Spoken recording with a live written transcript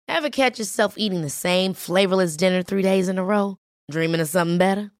Ever catch yourself eating the same flavorless dinner 3 days in a row? Dreaming of something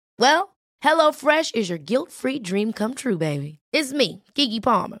better? Well, HelloFresh is your guilt-free dream come true, baby. It's me, Keke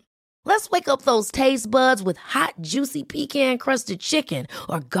Palmer. Let's wake up those taste buds with hot, juicy pecan-crusted chicken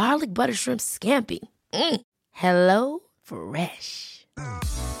or garlic butter shrimp scampi. Hello Fresh.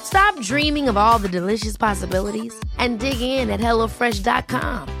 Stop dreaming of all the delicious possibilities and dig in at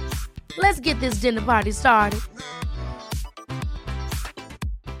HelloFresh.com. Let's get this dinner party started.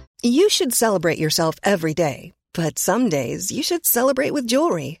 You should celebrate yourself every day, but some days you should celebrate with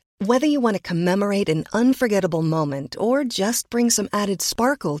jewelry. Whether you want to commemorate an unforgettable moment or just bring some added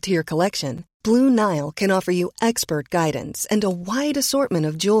sparkle to your collection, Blue Nile can offer you expert guidance and a wide assortment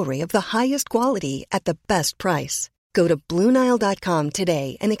of jewelry of the highest quality at the best price. Go to BlueNile.com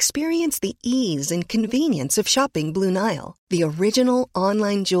today and experience the ease and convenience of shopping Blue Nile, the original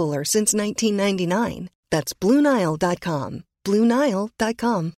online jeweler since 1999. That's BlueNile.com.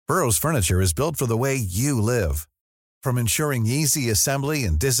 BlueNile.com. Burrow's furniture is built for the way you live. From ensuring easy assembly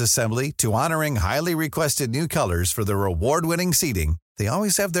and disassembly to honoring highly requested new colors for their award-winning seating, they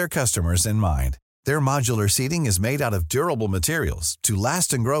always have their customers in mind. Their modular seating is made out of durable materials to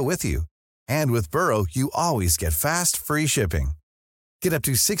last and grow with you. And with Burrow, you always get fast, free shipping. Get up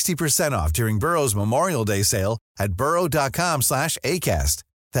to 60% off during Burrow's Memorial Day sale at burrow.com/ACAST.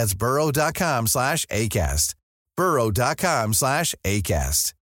 That's burrow.com/ACAST.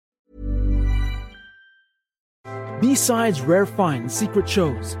 burrow.com/ACAST. B-Sides, Rare Finds, Secret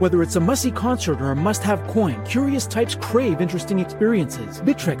Shows. Whether it's a must-see concert or a must-have coin, curious types crave interesting experiences.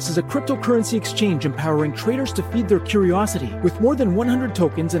 Bittrex is a cryptocurrency exchange empowering traders to feed their curiosity. With more than 100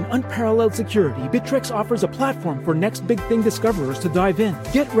 tokens and unparalleled security, Bittrex offers a platform for next big thing discoverers to dive in.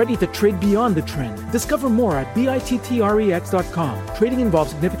 Get ready to trade beyond the trend. Discover more at BITTREX.com. Trading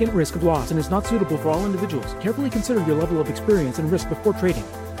involves significant risk of loss and is not suitable for all individuals. Carefully consider your level of experience and risk before trading.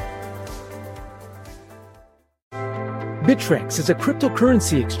 Bittrex is a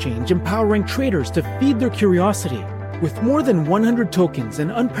cryptocurrency exchange empowering traders to feed their curiosity. With more than 100 tokens and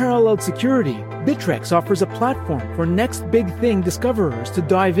unparalleled security, Bittrex offers a platform for next big thing discoverers to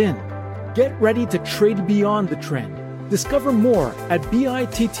dive in. Get ready to trade beyond the trend. Discover more at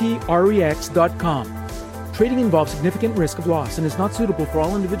BITTREX.com. Trading involves significant risk of loss and is not suitable for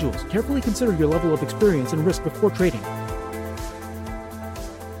all individuals. Carefully consider your level of experience and risk before trading.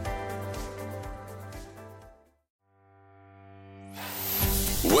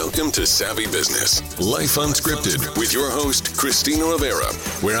 Welcome to Savvy Business, Life Unscripted, with your host, Christina Rivera,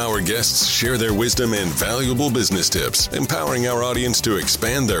 where our guests share their wisdom and valuable business tips, empowering our audience to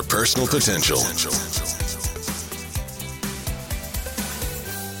expand their personal potential.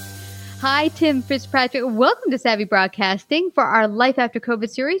 Hi, Tim Fitzpatrick. Welcome to Savvy Broadcasting for our Life After COVID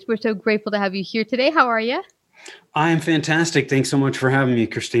series. We're so grateful to have you here today. How are you? I'm fantastic. Thanks so much for having me,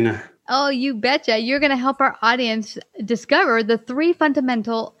 Christina. Oh, you betcha. You're going to help our audience discover the 3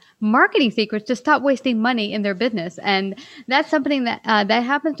 fundamental marketing secrets to stop wasting money in their business. And that's something that that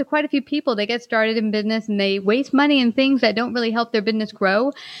happens to quite a few people. They get started in business and they waste money in things that don't really help their business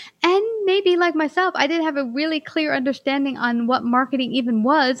grow. And maybe like myself, I didn't have a really clear understanding on what marketing even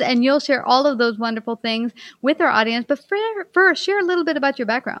was. And you'll share all of those wonderful things with our audience. But first, share a little bit about your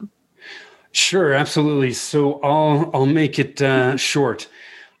background. Sure, absolutely. So I'll make it short.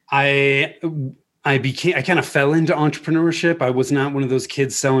 I kind of fell into entrepreneurship. I was not one of those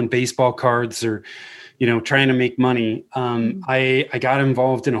kids selling baseball cards or, trying to make money. I got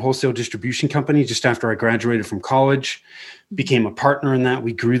involved in a wholesale distribution company just after I graduated from college, became a partner in that.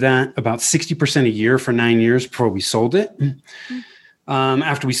 We grew that about 60% a year for 9 years before we sold it.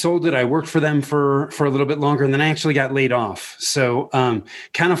 After we sold it, I worked for them for a little bit longer, and then I actually got laid off. So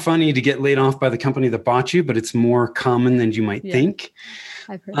kind of funny to get laid off by the company that bought you, but it's more common than you might think.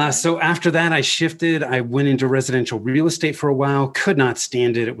 So after that, I shifted. I went into residential real estate for a while, could not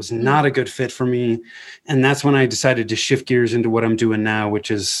stand it. It was not a good fit for me. And that's when I decided to shift gears into what I'm doing now,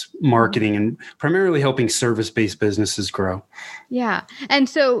 which is marketing and primarily helping service-based businesses grow. Yeah. And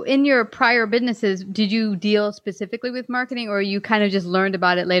so in your prior businesses, did you deal specifically with marketing, or you kind of just learned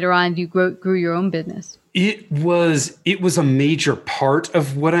about it later on? You grew your own business? It was a major part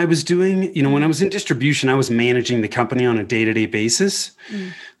of what I was doing. When I was in distribution, I was managing the company on a day-to-day basis.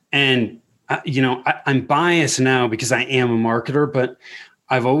 And, I'm biased now because I am a marketer, but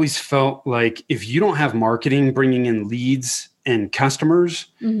I've always felt like if you don't have marketing bringing in leads and customers,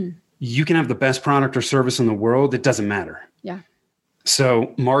 you can have the best product or service in the world. It doesn't matter. Yeah.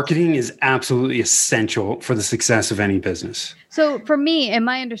 So marketing is absolutely essential for the success of any business. So for me, and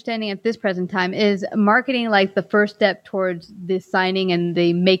my understanding at this present time, is marketing like the first step towards the signing and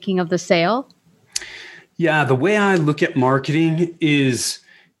the making of the sale? Yeah, the way I look at marketing is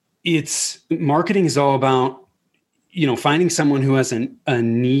it's marketing is all about, finding someone who has a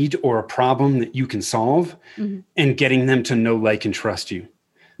need or a problem that you can solve and getting them to know, like, and trust you.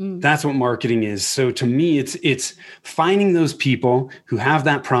 That's what marketing is. So to me, it's finding those people who have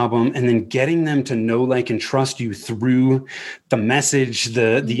that problem and then getting them to know, like, and trust you through the message,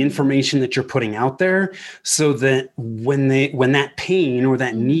 the information that you're putting out there, so that when that pain or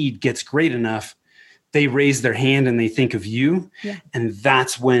that need gets great enough, they raise their hand and they think of you. Yeah. And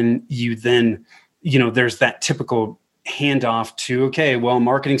that's when you then, there's that typical handoff to, okay, well,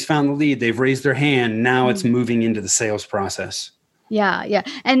 marketing's found the lead. They've raised their hand. Now it's moving into the sales process. Yeah. Yeah.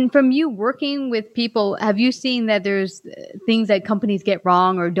 And from you working with people, have you seen that there's things that companies get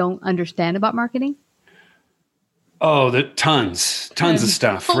wrong or don't understand about marketing? Oh, tons of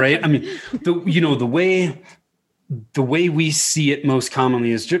stuff, right? I mean, the way we see it most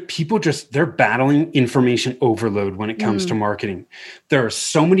commonly is they're battling information overload when it comes to marketing. There are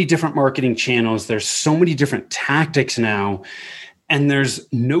so many different marketing channels. There's so many different tactics now. And there's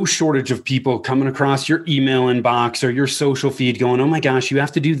no shortage of people coming across your email inbox or your social feed going, oh my gosh, you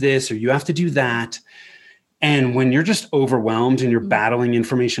have to do this or you have to do that. And when you're just overwhelmed and you're battling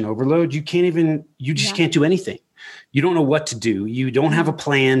information overload, you just can't do anything. You don't know what to do. You don't have a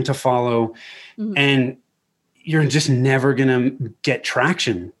plan to follow. And you're just never going to get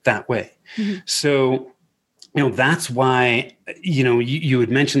traction that way. So, that's why, you had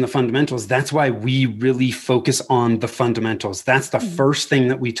mentioned the fundamentals. That's why we really focus on the fundamentals. That's the first thing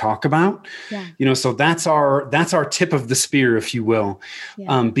that we talk about. Yeah. So that's our tip of the spear, if you will.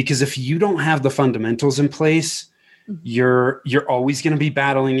 Yeah. Because if you don't have the fundamentals in place, you're always going to be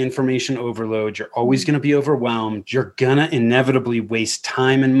battling information overload. You're always going to be overwhelmed. You're going to inevitably waste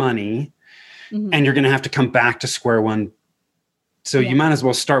time and money, and you're going to have to come back to square one. So you might as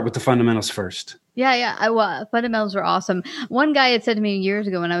well start with the fundamentals first. Yeah. Well, fundamentals are awesome. One guy had said to me years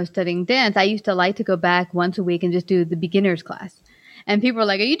ago when I was studying dance, I used to like to go back once a week and just do the beginner's class. And people were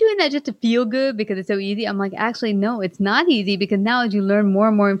like, are you doing that just to feel good because it's so easy? I'm like, actually, no, it's not easy, because now as you learn more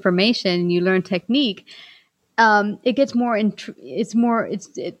and more information and you learn technique, it gets more,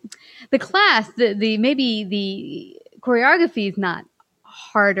 the class, maybe the choreography is not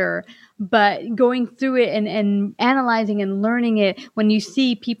harder, but going through it and analyzing and learning it, when you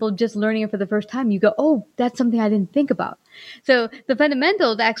see people just learning it for the first time, you go, oh, that's something I didn't think about. So the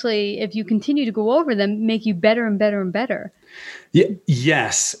fundamentals actually, if you continue to go over them, make you better and better and better. Yeah,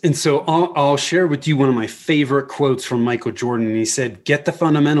 yes. And so I'll share with you one of my favorite quotes from Michael Jordan. And he said, get the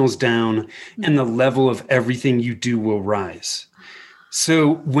fundamentals down and the level of everything you do will rise.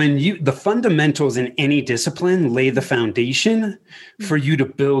 So when the fundamentals in any discipline lay the foundation for you to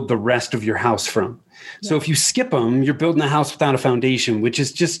build the rest of your house from. Yeah. So if you skip them, you're building a house without a foundation, which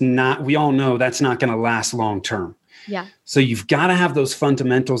is just not, we all know that's not going to last long term. Yeah. So you've got to have those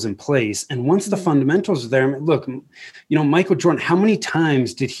fundamentals in place. And once the fundamentals are there, look, Michael Jordan, how many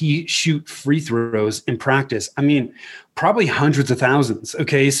times did he shoot free throws in practice? I mean, probably hundreds of thousands.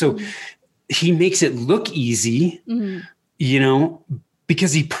 Okay. So he makes it look easy,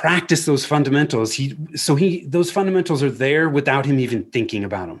 because he practiced those fundamentals. Those fundamentals are there without him even thinking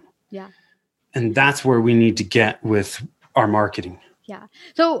about them. Yeah. And that's where we need to get with our marketing. Yeah.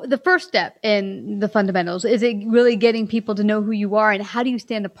 So the first step in the fundamentals, is it really getting people to know who you are, and how do you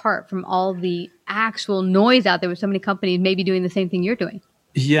stand apart from all the actual noise out there with so many companies maybe doing the same thing you're doing?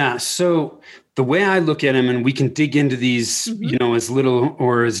 Yeah. So the way I look at them, and we can dig into these, as little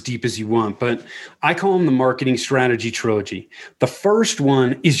or as deep as you want, but I call them the marketing strategy trilogy. The first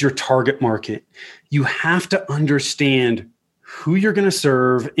one is your target market. You have to understand who you're going to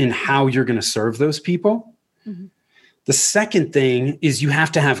serve and how you're going to serve those people. The second thing is you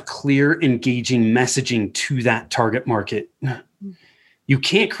have to have clear, engaging messaging to that target market. You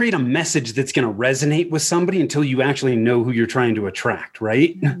can't create a message that's going to resonate with somebody until you actually know who you're trying to attract,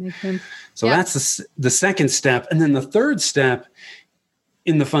 right? So that's the second step. And then the third step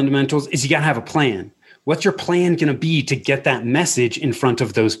in the fundamentals is you got to have a plan. What's your plan going to be to get that message in front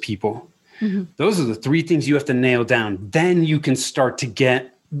of those people? Those are the three things you have to nail down. Then you can start to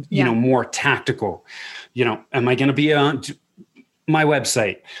get, more tactical. Am I going to be on my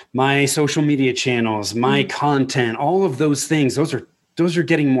website, my social media channels, my content, all of those things? Those are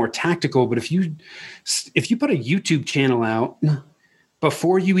getting more tactical. But if you put a YouTube channel out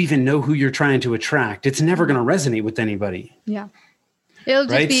before you even know who you're trying to attract, it's never going to resonate with anybody. Yeah.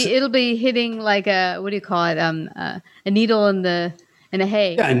 It'll be hitting like what do you call it? A needle in a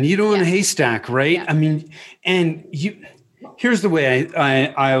hay. Yeah, a needle in a haystack, right? Yeah. I mean, and here's the way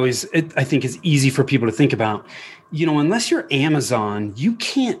I think is easy for people to think about. Unless you're Amazon, you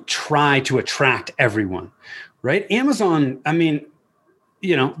can't try to attract everyone, right? Amazon, I mean,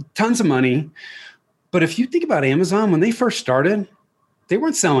 tons of money. But if you think about Amazon, when they first started, they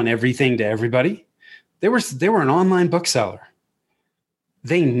weren't selling everything to everybody. They were an online bookseller.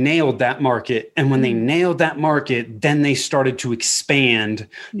 They nailed that market. And when they nailed that market, then they started to expand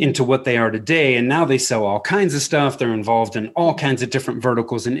into what they are today. And now they sell all kinds of stuff. They're involved in all kinds of different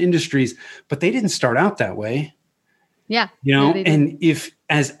verticals and industries, but they didn't start out that way. Yeah. And if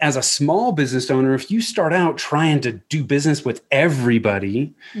as a small business owner, if you start out trying to do business with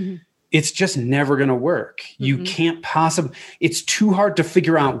everybody, it's just never going to work. You can't possibly, it's too hard to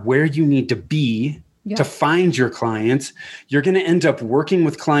figure out where you need to be to find your clients. You're going to end up working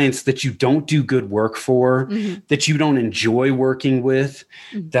with clients that you don't do good work for, that you don't enjoy working with,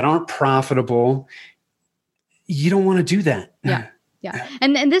 that aren't profitable. You don't want to do that. Yeah.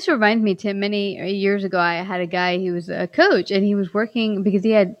 And this reminds me, Tim, many years ago, I had a guy, he was a coach, and he was working because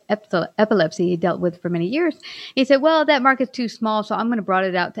he had epilepsy he dealt with for many years. He said, well, that market's too small, so I'm going to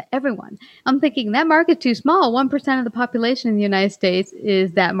broaden it out to everyone. I'm thinking that market's too small. 1% of the population in the United States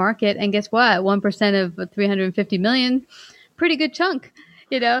is that market. And guess what? 1% of 350 million, pretty good chunk.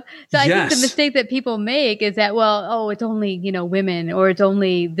 So I think the mistake that people make is that, it's only, women, or it's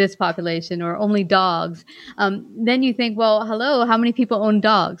only this population, or only dogs. Then you think, well, hello, how many people own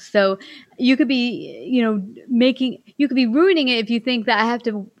dogs? So you could be, you could be ruining it if you think that I have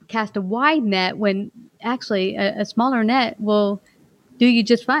to cast a wide net when actually a smaller net will do you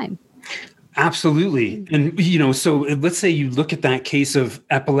just fine. Absolutely. And, so let's say you look at that case of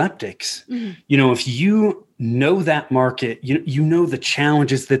epileptics, if you know that market, you know the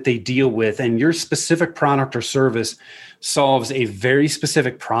challenges that they deal with, and your specific product or service solves a very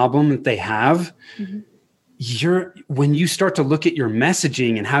specific problem that they have. When you start to look at your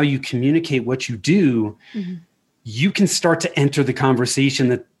messaging and how you communicate what you do, you can start to enter the conversation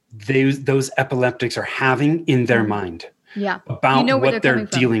that those epileptics are having in their mind. About what they're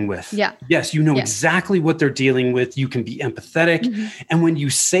dealing with. Yes, exactly what they're dealing with. You can be empathetic. And when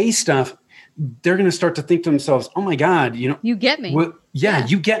you say stuff, they're going to start to think to themselves, oh my God, you get me.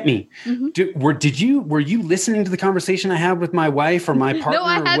 You get me. Were you listening to the conversation I had with my wife or my partner? No,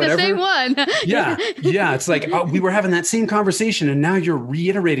 I had the same one. Yeah. It's like, we were having that same conversation, and now you're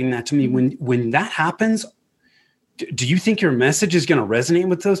reiterating that to me. When that happens, do you think your message is going to resonate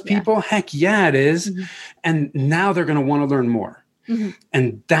with those people? Heck yeah, it is. And now they're going to want to learn more.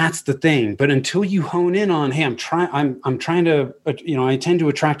 And that's the thing. But until you hone in on, hey, I'm trying to, I tend to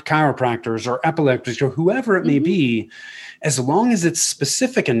attract chiropractors or epileptics or whoever it may be, as long as it's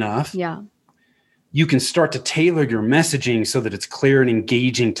specific enough, you can start to tailor your messaging so that it's clear and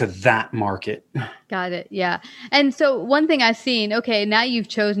engaging to that market. Got it. Yeah. And so one thing I've seen, okay, now you've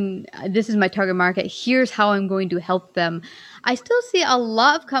chosen, this is my target market. Here's how I'm going to help them. I still see a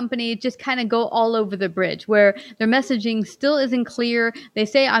lot of companies just kind of go all over the bridge where their messaging still isn't clear. They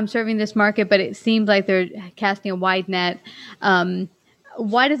say I'm serving this market, but it seems like they're casting a wide net.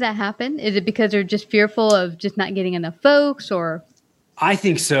 Why does that happen? Is it because they're just fearful of just not getting enough folks, or? I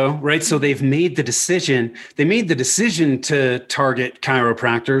think so, right? So they've made the decision. They made the decision to target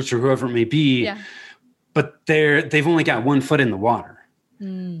chiropractors or whoever it may be, but they've only got one foot in the water,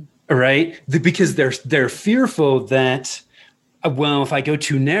 right? Because they're fearful that, if I go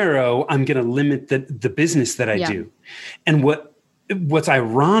too narrow, I'm going to limit the business that I do. And what's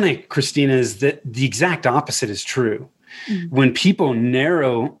ironic, Christina, is that the exact opposite is true. When people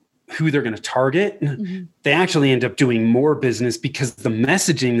narrow who they're going to target, they actually end up doing more business because the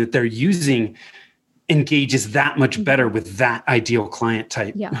messaging that they're using engages that much better with that ideal client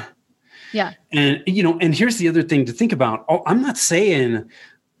type. And, and here's the other thing to think about. I'm not saying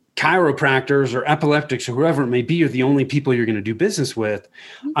chiropractors or epileptics or whoever it may be are the only people you're going to do business with.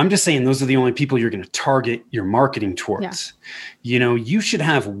 I'm just saying those are the only people you're going to target your marketing towards. You should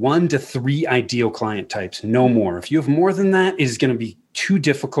have 1 to 3 ideal client types, no more. If you have more than that, it is going to be too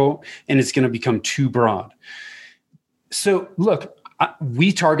difficult and it's going to become too broad. So look,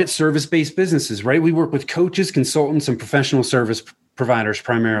 we target service-based businesses, right? We work with coaches, consultants, and professional service providers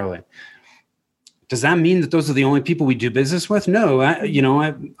primarily. Does that mean that those are the only people we do business with? No,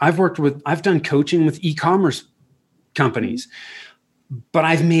 I've done coaching with e-commerce companies, but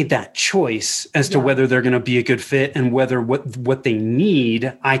I've made that choice as to whether they're going to be a good fit and whether what they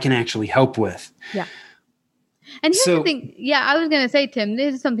need I can actually help with. And here's the thing. I was going to say, Tim,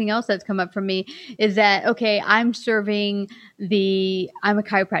 this is something else that's come up for me is that, okay, I'm a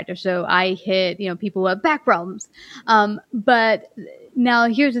chiropractor, so I hit, people with back problems. But now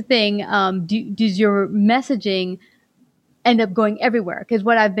here's the thing. Does your messaging end up going everywhere. Because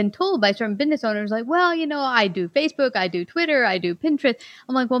what I've been told by certain business owners, like, well, I do Facebook, I do Twitter, I do Pinterest.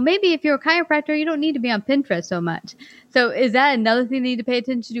 I'm like, well, maybe if you're a chiropractor, you don't need to be on Pinterest so much. So is that another thing you need to pay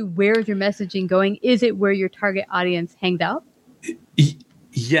attention to? Where is your messaging going? Is it where your target audience hangs out?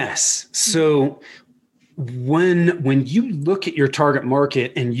 Yes. So when you look at your target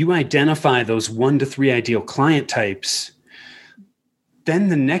market and you identify those 1 to 3 ideal client types, then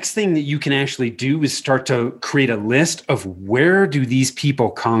the next thing that you can actually do is start to create a list of where do these people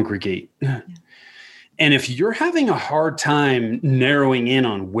congregate. Yeah. And if you're having a hard time narrowing in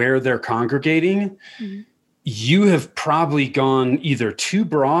on where they're congregating, you have probably gone either too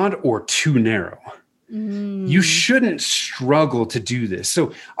broad or too narrow. You shouldn't struggle to do this.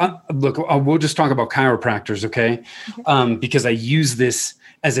 So look, we'll just talk about chiropractors, okay? Because I use this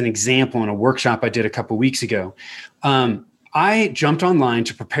as an example in a workshop I did a couple of weeks ago. I jumped online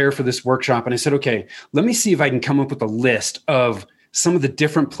to prepare for this workshop and I said, okay, let me see if I can come up with a list of some of the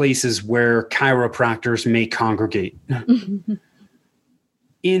different places where chiropractors may congregate.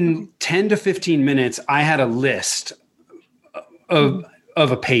 In 10 to 15 minutes, I had a list of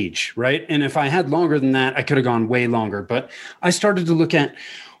a page, right? And if I had longer than that, I could have gone way longer. But I started to look at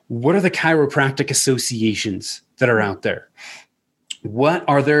what are the chiropractic associations that are out there? What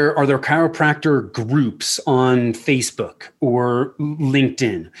are there chiropractor groups on Facebook or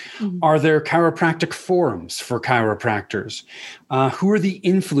LinkedIn? Are there chiropractic forums for chiropractors? Who are the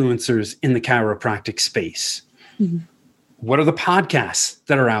influencers in the chiropractic space? What are the podcasts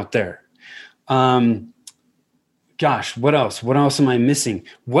that are out there? Gosh, what else? What else am I missing?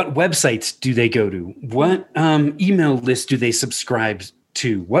 What websites do they go to? What email list do they subscribe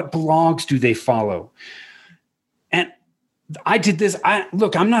to? What blogs do they follow? And I did this.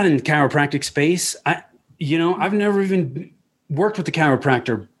 Look, I'm not in the chiropractic space. I've never even worked with a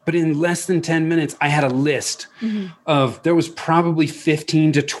chiropractor, but in less than 10 minutes, I had a list of, there was probably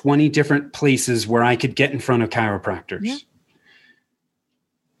 15 to 20 different places where I could get in front of chiropractors. Yeah.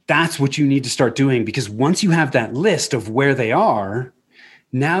 That's what you need to start doing, because once you have that list of where they are,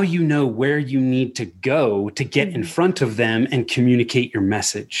 now you know where you need to go to get in front of them and communicate your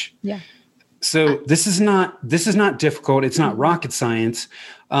message. Yeah. So this is not difficult. It's not rocket science.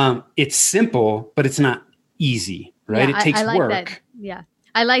 It's simple, but it's not easy, right? Yeah, it takes I like work. That. Yeah.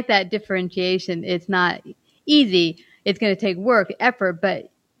 I like that differentiation. It's not easy. It's going to take work, effort, but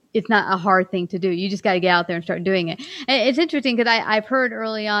it's not a hard thing to do. You just got to get out there and start doing it. And it's interesting because I've heard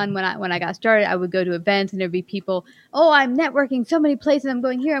early on when I got started, I would go to events and there'd be people, oh, I'm networking so many places. I'm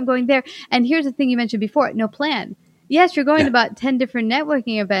going here, I'm going there. And here's the thing you mentioned before, no plan. Yes, you're going to about 10 different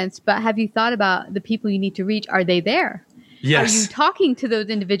networking events, but have you thought about the people you need to reach? Are they there? Yes. Are you talking to those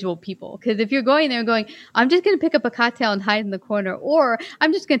individual people? Because if you're going there and going, I'm just going to pick up a cocktail and hide in the corner, or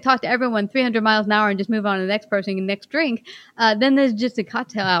I'm just going to talk to everyone 300 miles an hour and just move on to the next person and next drink, then there's just a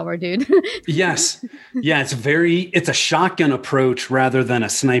cocktail hour, dude. Yes. Yeah, it's a shotgun approach rather than a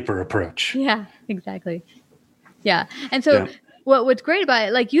sniper approach. Yeah, exactly. Yeah. And so what's great about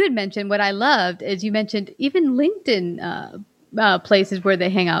it, like you had mentioned, what I loved is you mentioned even LinkedIn places where they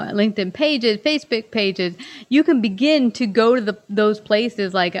hang out, LinkedIn pages, Facebook pages. You can begin to go to those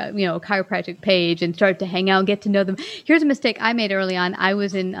places like a chiropractic page and start to hang out, get to know them. Here's a mistake I made early on. I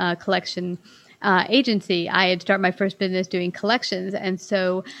was in a collection agency. I had started my first business doing collections. And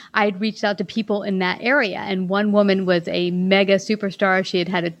so I had reached out to people in that area. And one woman was a mega superstar. She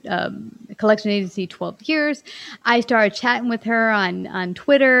had a collection agency 12 years. I started chatting with her on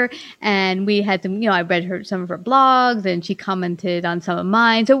Twitter, and we had some, I read some of her blogs and she commented on some of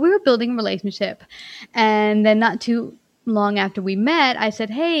mine. So we were building a relationship. And then not too long after we met, I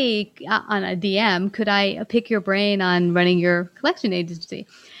said, hey, on a DM, could I pick your brain on running your collection agency?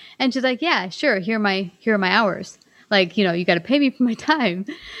 And she's like, yeah, sure. Here are my hours. Like, you got to pay me for my time.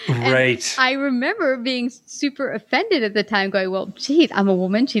 Right. And I remember being super offended at the time, going, well, geez, I'm a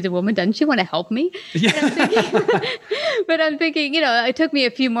woman. She's a woman. Doesn't she want to help me? Yeah. But I'm thinking, it took me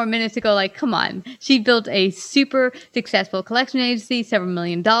a few more minutes to go like, come on. She built a super successful collection agency, several $1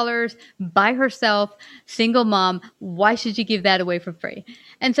 million by herself, single mom. Why should you give that away for free?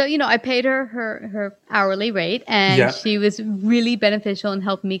 And so, I paid her hourly rate, and she was really beneficial and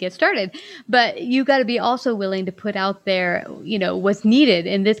helped me get started. But you got to be also willing to put out there, what's needed.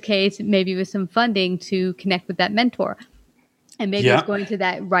 In this case, maybe with some funding to connect with that mentor. And maybe it's going to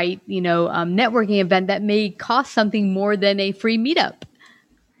that right, networking event that may cost something more than a free meetup.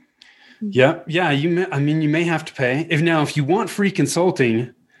 Yeah. Yeah. You may have to pay. If you want free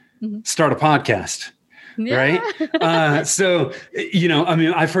consulting, start a podcast. right? So,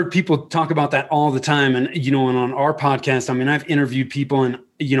 I've heard people talk about that all the time. And, and on our podcast, I've interviewed people and,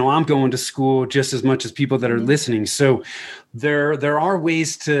 I'm going to school just as much as people that are listening. So there are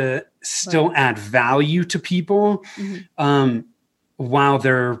ways to still add value to people while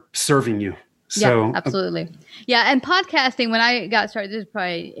they're serving you. So, yeah, absolutely. Yeah. And podcasting, when I got started, this was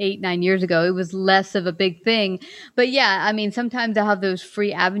probably 8-9 years ago, it was less of a big thing. But yeah, sometimes I have those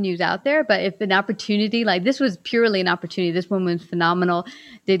free avenues out there. But if an opportunity, like this was purely an opportunity, this woman was phenomenal,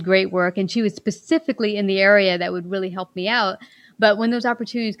 did great work. And she was specifically in the area that would really help me out. But when those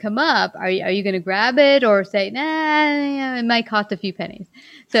opportunities come up, are you going to grab it or say, nah, it might cost a few pennies?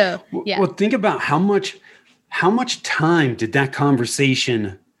 So, yeah. Well, think about how much time did that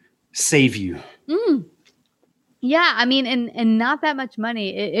conversation save you? Yeah, and not that much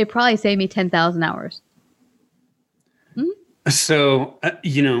money. It probably saved me 10,000 hours. So,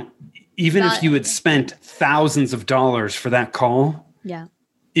 even if you had spent thousands of dollars for that call,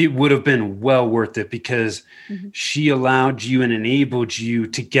 it would have been well worth it because she allowed you and enabled you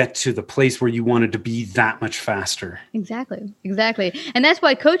to get to the place where you wanted to be that much faster. Exactly. And that's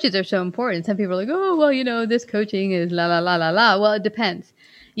why coaches are so important. Some people are like, oh, well, this coaching is la, la, la, la, la. Well, it depends.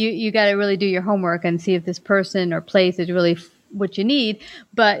 You got to really do your homework and see if this person or place is really what you need.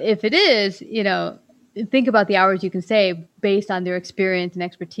 But if it is, think about the hours you can save based on their experience and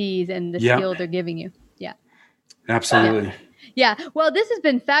expertise and the skill they're giving you. Yeah. Absolutely. Yeah. Well, this has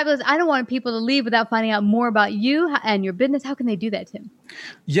been fabulous. I don't want people to leave without finding out more about you and your business. How can they do that, Tim?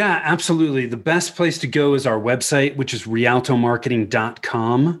 Yeah, absolutely. The best place to go is our website, which is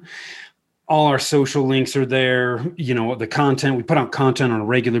rialtomarketing.com. All our social links are there. The content, we put out content on a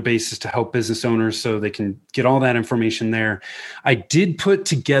regular basis to help business owners so they can get all that information there. I did put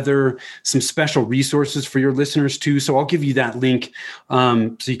together some special resources for your listeners too. So I'll give you that link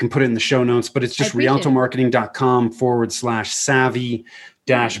so you can put it in the show notes, but it's just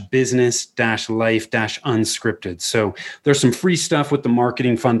rialtomarketing.com/savvy-business-life-unscripted. So there's some free stuff with the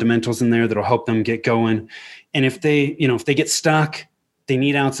marketing fundamentals in there that'll help them get going. And if they get stuck, they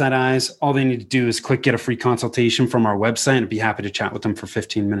need outside eyes, all they need to do is get a free consultation from our website and I'd be happy to chat with them for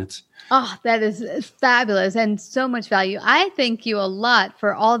 15 minutes. Oh, that is fabulous and so much value. I thank you a lot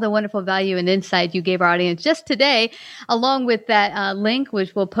for all the wonderful value and insight you gave our audience just today, along with that link,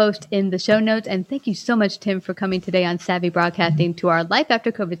 which we'll post in the show notes. And thank you so much, Tim, for coming today on Savvy Broadcasting to our Life After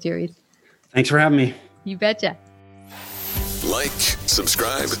COVID series. Thanks for having me. You betcha. Like,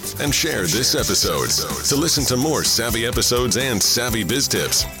 subscribe, and share this episode. To listen to more savvy episodes and savvy biz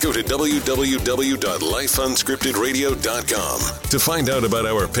tips, go to www.lifeunscriptedradio.com. To find out about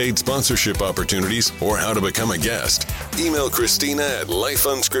our paid sponsorship opportunities or how to become a guest, email Christina at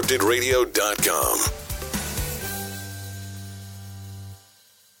lifeunscriptedradio.com.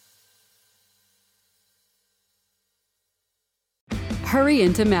 Hurry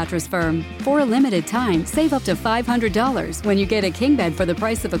into Mattress Firm. For a limited time, save up to $500 when you get a king bed for the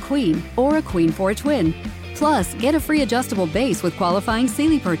price of a queen or a queen for a twin. Plus, get a free adjustable base with qualifying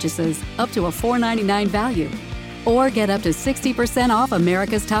Sealy purchases up to a $499 value. Or get up to 60% off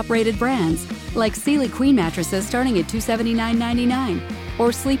America's top-rated brands, like Sealy Queen mattresses starting at $279.99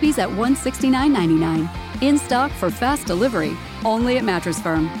 or Sleepy's at $169.99. In stock for fast delivery, only at Mattress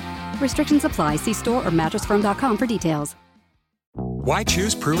Firm. Restrictions apply. See store or mattressfirm.com for details. Why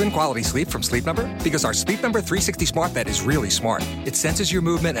choose proven quality sleep from Sleep Number? Because our Sleep Number 360 smart bed is really smart. It senses your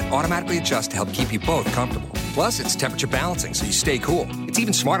movement and automatically adjusts to help keep you both comfortable. Plus, it's temperature balancing so you stay cool. It's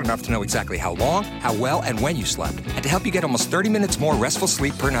even smart enough to know exactly how long, how well, and when you slept, and to help you get almost 30 minutes more restful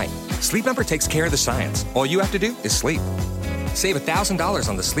sleep per night. Sleep Number takes care of the science. All you have to do is sleep. Save $1,000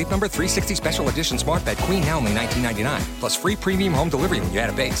 on the Sleep Number 360 Special Edition Smart Bed Queen, now only $19.99, plus free premium home delivery when you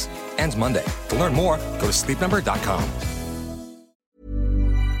add a base. Ends Monday. To learn more, go to sleepnumber.com.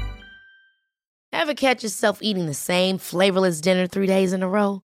 Ever catch yourself eating the same flavorless dinner 3 days in a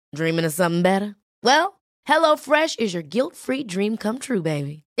row? Dreaming of something better? Well, HelloFresh is your guilt-free dream come true,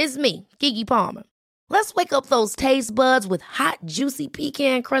 baby. It's me, Keke Palmer. Let's wake up those taste buds with hot, juicy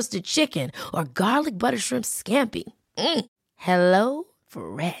pecan-crusted chicken or garlic butter shrimp scampi. Hello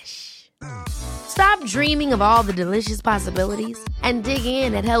Fresh. Stop dreaming of all the delicious possibilities and dig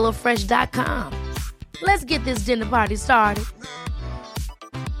in at HelloFresh.com. Let's get this dinner party started.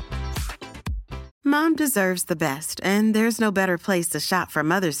 Mom deserves the best, and there's no better place to shop for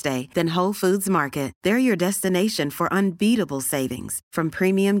Mother's Day than Whole Foods Market. They're your destination for unbeatable savings, from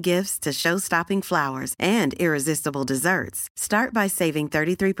premium gifts to show-stopping flowers and irresistible desserts. Start by saving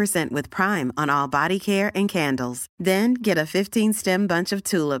 33% with Prime on all body care and candles. Then get a 15-stem bunch of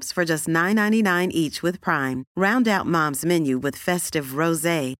tulips for just $9.99 each with Prime. Round out Mom's menu with festive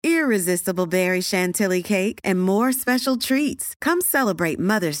rosé, irresistible berry chantilly cake, and more special treats. Come celebrate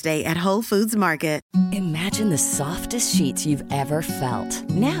Mother's Day at Whole Foods Market. Imagine the softest sheets you've ever felt.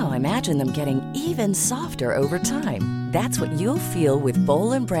 Now imagine them getting even softer over time. That's what you'll feel with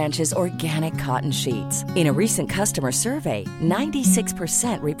Boll & Branch's organic cotton sheets. In a recent customer survey,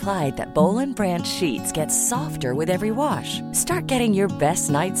 96% replied that Boll & Branch sheets get softer with every wash. Start getting your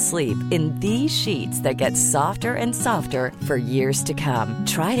best night's sleep in these sheets that get softer and softer for years to come.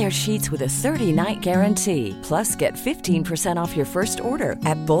 Try their sheets with a 30-night guarantee. Plus, get 15% off your first order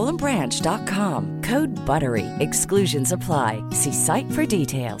at bollandbranch.com. Code BUTTERY. Exclusions apply. See site for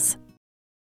details.